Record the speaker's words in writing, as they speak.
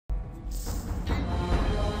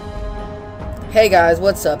Hey guys,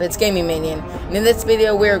 what's up? It's GamingMinion, and in this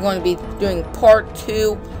video we are going to be doing part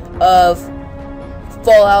 2 of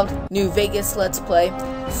Fallout New Vegas Let's Play.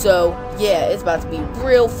 So yeah, it's about to be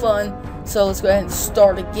real fun. So let's go ahead and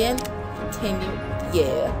start again. Continue.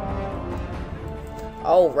 Yeah.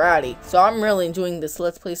 Alrighty. So I'm really enjoying this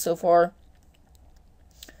Let's Play so far.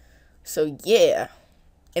 So yeah.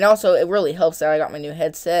 And also it really helps that I got my new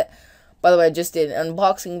headset. By the way, I just did an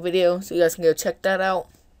unboxing video, so you guys can go check that out.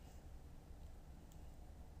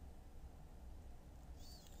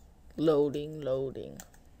 Loading.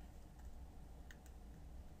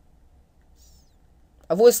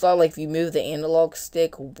 I've always thought, like, if you move the analog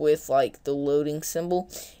stick with, like, the loading symbol,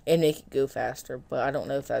 it'd make it go faster, but I don't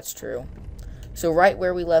know if that's true. So, right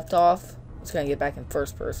where we left off, let's kind of get back in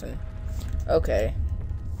first person. Okay.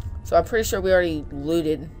 So, I'm pretty sure we already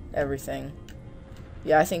looted everything.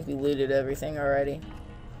 Yeah, I think we looted everything already.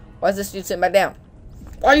 Why is this dude sitting back down?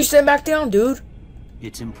 Why are you sitting back down, dude?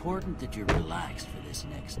 It's important that you're relaxed for this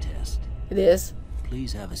next test. It is.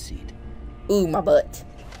 Please have a seat. Ooh, my butt.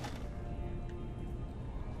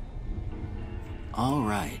 All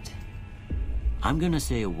right. I'm gonna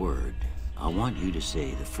say a word. I want you to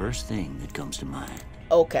say the first thing that comes to mind.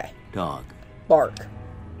 Okay. Dog. Bark.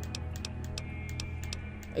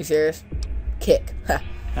 Are you serious? Kick. Ha.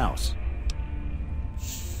 House.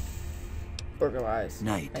 Burglarize.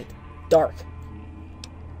 Night. Dark.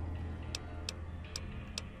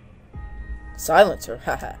 Silencer.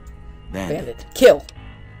 Haha. Bandit. Kill.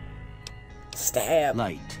 Stab.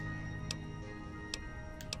 Light.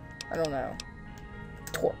 I don't know.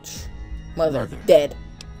 Torch. Mother. Dead.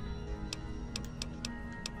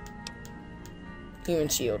 Human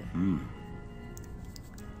shield.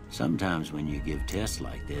 Sometimes when you give tests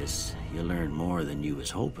like this, you learn more than you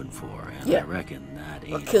was hoping for, and I reckon that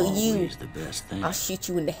ain't always the best thing. I'll shoot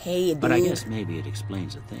you in the head, dude. But I guess maybe it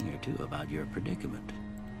explains a thing or two about your predicament.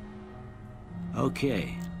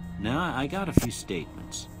 Okay, now I got a few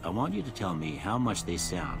statements. I want you to tell me how much they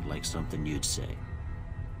sound like something you'd say.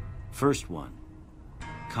 First one.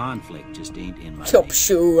 Conflict just ain't in my nature.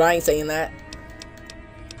 Sure, I ain't saying that.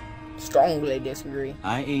 Strongly disagree.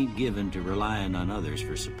 I ain't given to relying on others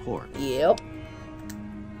for support. Yep.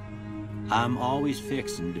 I'm always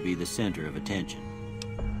fixing to be the center of attention.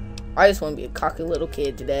 I just want to be a cocky little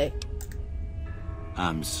kid today.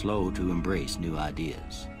 I'm slow to embrace new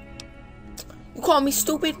ideas. You call me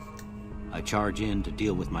stupid? I charge in to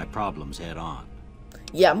deal with my problems head on.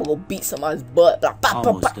 Yeah, I'm gonna go beat somebody's butt.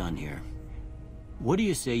 Almost done here. What do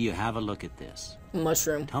you say you have a look at this?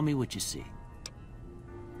 Mushroom. Tell me what you see.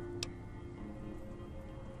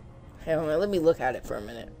 Hang on, let me look at it for a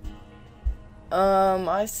minute.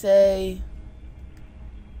 I say...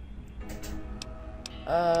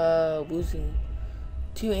 Losing...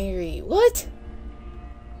 Too angry... What?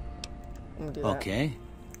 I'm gonna do that. Okay.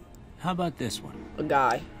 How about this one? A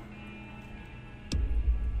guy.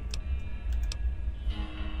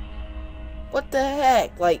 What the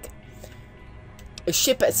heck? Like... A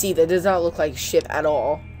ship at sea that does not look like a ship at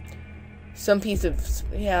all. Some piece of...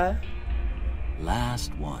 Yeah.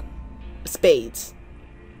 Last one. Spades.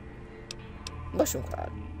 Mushroom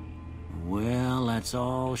cloud. Well, that's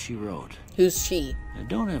all she wrote. Who's she? I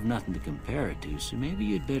don't have nothing to compare it to, so maybe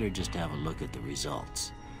you'd better just have a look at the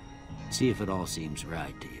results. See if it all seems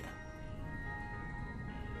right to you.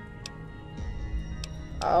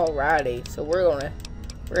 Alrighty, so we're gonna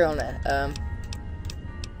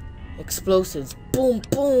explosives. Boom,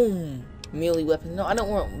 boom. Melee weapons. No, I don't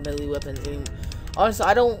want melee weapons anymore. Honestly,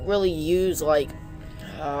 I don't really use, like,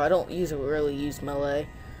 I don't really use melee.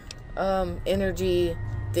 Energy.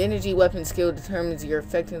 The energy weapon skill determines your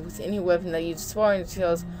effectiveness with any weapon that uses firing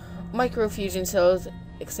cells, microfusion cells,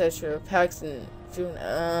 etc. Packs and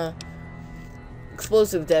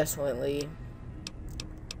explosive, definitely.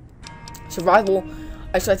 Survival.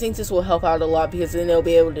 Actually, I think this will help out a lot because then they'll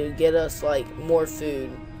be able to get us, like, more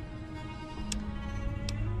food.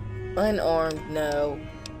 Unarmed, no.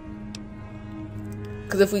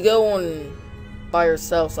 Because if we go on by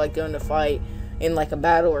ourselves, like going to fight in like a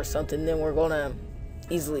battle or something, then we're gonna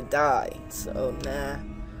easily die. So, nah.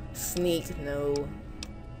 Sneak, no.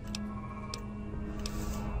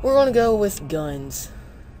 We're gonna go with guns.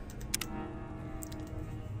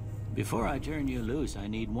 Before I turn you loose, I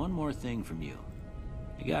need one more thing from you.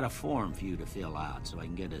 I got a form for you to fill out so I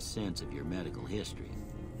can get a sense of your medical history.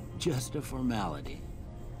 Just a formality.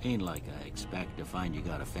 Ain't like I expect to find you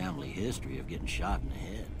got a family history of getting shot in the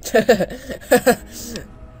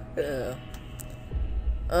head.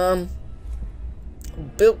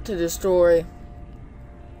 Built to destroy.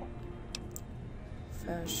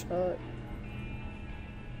 Fast shot.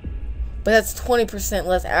 But that's 20%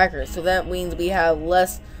 less accurate, so that means we have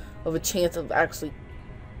less of a chance of actually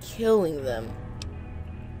killing them.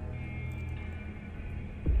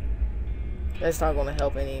 That's not going to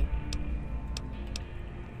help any.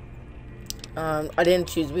 I didn't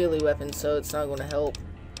choose melee weapons, so it's not going to help.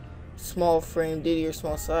 Small frame, due to your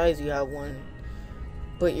small size, you have one.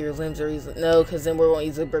 But your limbs are easily... No, because then we're going to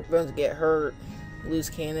easily break bones and get hurt.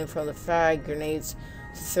 Loose cannon from the fag, grenades,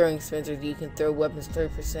 throwing spinners. You can throw weapons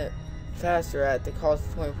 30% faster at the cost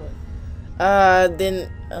of 20 points.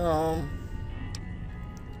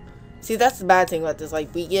 See, that's the bad thing about this.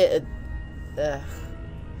 Like, we get a...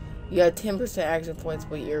 you got 10% action points,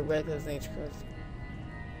 but your regular nature cards.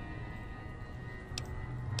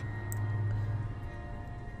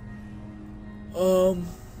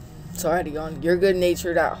 Sorry, on. You're good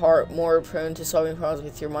natured at heart, more prone to solving problems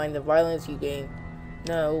with your mind. The violence you gain.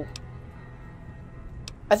 No.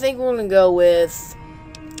 I think we're gonna go with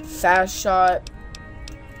fast shot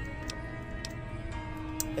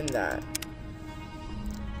and that.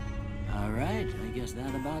 Alright, I guess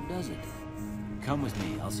that about does it. Come with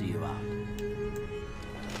me, I'll see you out.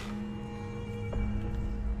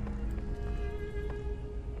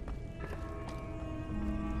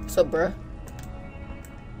 What's up, bruh?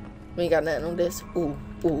 We ain't got nothing on this. Ooh,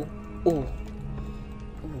 ooh, ooh.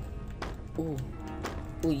 Ooh, ooh.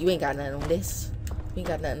 Ooh, you ain't got nothing on this. You ain't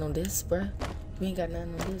got nothing on this, bruh. You ain't got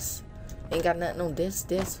nothing on this. Ain't got nothing on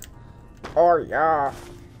this. Oh, yeah.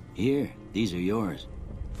 Here, these are yours.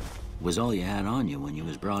 Was all you had on you when you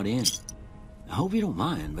was brought in. I hope you don't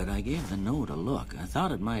mind, but I gave the note a look. I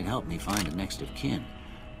thought it might help me find a next of kin.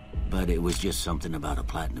 But it was just something about a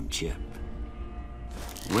platinum chip.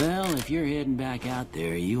 Well, if you're heading back out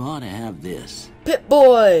there, you ought to have this. Pip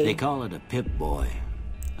Boy! They call it a Pip Boy.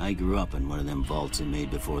 I grew up in one of them vaults they made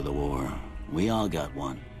before the war. We all got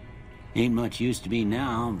one. Ain't much use to be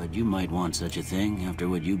now, but you might want such a thing after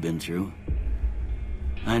what you've been through.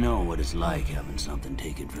 I know what it's like having something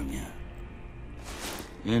taken from you.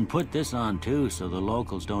 And put this on too, so the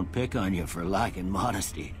locals don't pick on you for lacking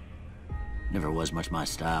modesty. Never was much my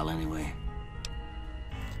style anyway.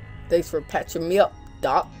 Thanks for patching me up,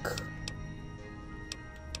 Doc.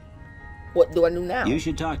 What do I do now? You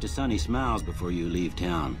should talk to Sunny Smiles before you leave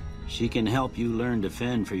town. She can help you learn to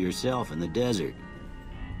fend for yourself in the desert.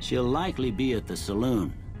 She'll likely be at the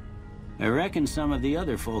Saloon. I reckon some of the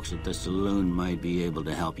other folks at the Saloon might be able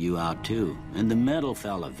to help you out too. And the metal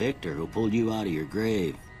fella, Victor, who pulled you out of your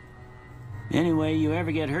grave. Anyway, you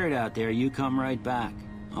ever get hurt out there, you come right back.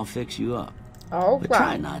 I'll fix you up. All but right.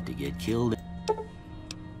 Try not to get killed.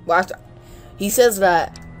 Well, he says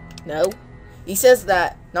that. No. He says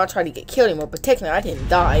that not trying to get killed anymore, but technically I didn't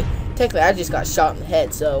die. Technically I just got shot in the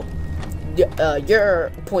head, so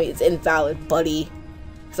your point is invalid, buddy.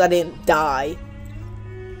 Because I didn't die.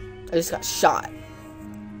 I just got shot.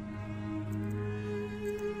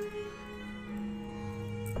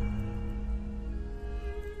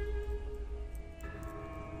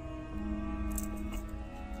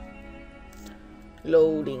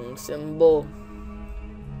 Loading symbol.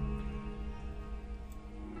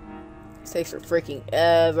 This takes for freaking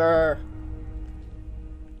ever.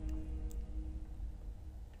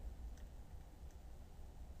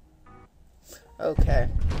 Okay,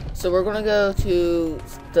 so we're gonna go to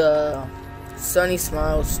the Sunny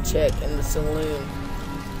Smiles chick in the saloon.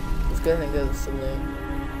 Let's go ahead and go to the saloon.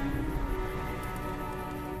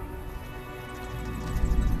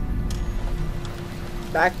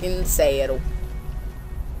 Back in the saddle.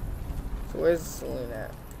 So where's the saloon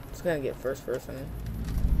at? It's gonna get first person.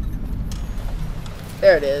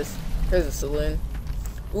 There it is. Here's the saloon.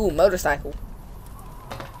 Ooh, motorcycle.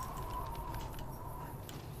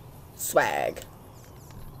 Swag.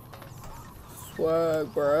 Swag,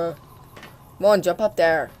 bruh. Come on, jump up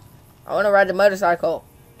there. I want to ride the motorcycle.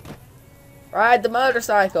 Ride the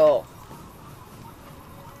motorcycle.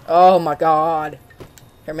 Oh my god.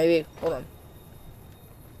 Here, maybe. Hold on.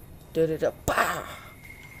 Da-da-da. Bah!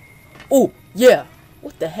 Oh, yeah.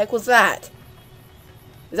 What the heck was that?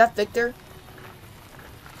 Is that Victor?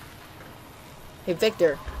 Hey,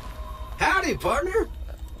 Victor. Howdy, partner.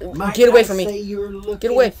 Get away from me. Say you're looking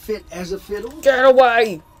Get away. fit as a fiddle. Get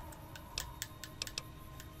away.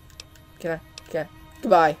 Can I?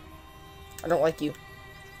 Goodbye. I don't like you.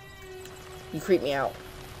 You creep me out.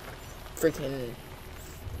 Freaking.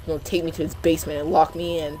 You're gonna take me to his basement and lock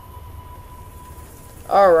me in.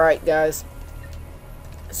 Alright, guys.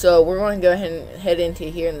 So, we're going to go ahead and head into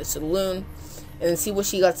here in the saloon. And then see what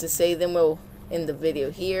she got to say. Then we'll end the video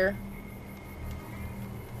here.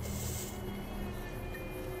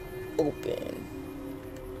 Open.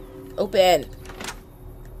 Open.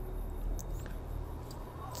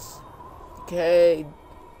 Okay.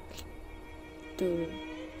 Dude.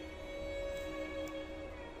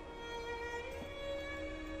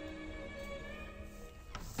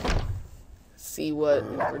 See what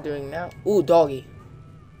we're doing now. Ooh, doggy.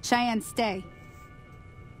 Cheyenne, stay.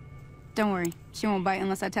 Don't worry. She won't bite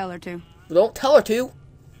unless I tell her to. Don't tell her to.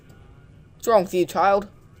 What's wrong with you, child?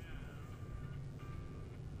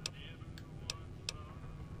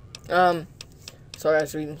 Sorry, I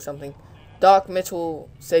was reading something. Doc Mitchell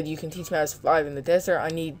said you can teach me how to survive in the desert. I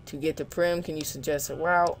need to get to Prim. Can you suggest a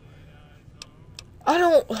route? I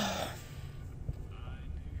don't...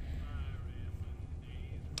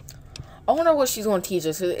 I wonder what she's going to teach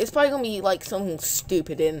us. It's probably going to be like something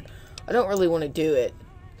stupid, and I don't really want to do it.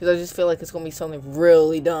 Because I just feel like it's going to be something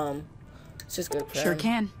really dumb. Let's just go Prim. Sure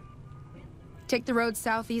can. Take the road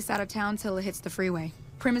southeast out of town till it hits the freeway.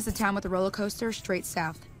 Prim is the town with the roller coaster straight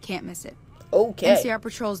south. Can't miss it. Okay. NCR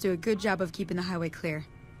patrols do a good job of keeping the highway clear.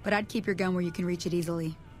 But I'd keep your gun where you can reach it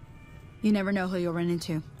easily. You never know who you'll run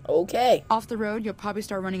into. Okay. Off the road, you'll probably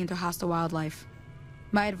start running into hostile wildlife.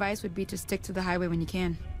 My advice would be to stick to the highway when you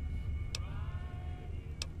can.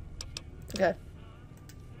 Okay.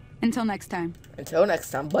 Until next time. Until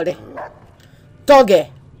next time, buddy.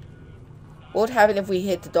 Doggy! What would happen if we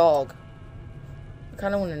hit the dog? I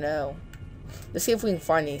kind of want to know. Let's see if we can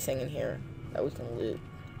find anything in here that we can loot.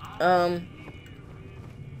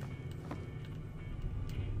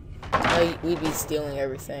 We'd be stealing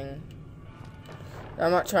everything.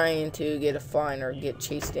 I'm not trying to get a fine or get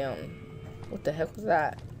chased down. What the heck was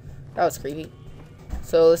that? That was creepy.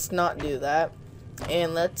 So let's not do that.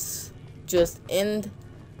 And let's just end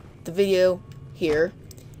the video here.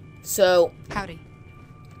 So, howdy.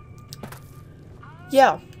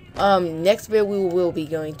 Yeah. Next video we will be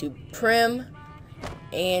going to Prim.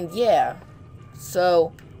 And yeah.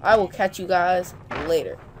 So, I will catch you guys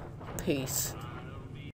later. Peace.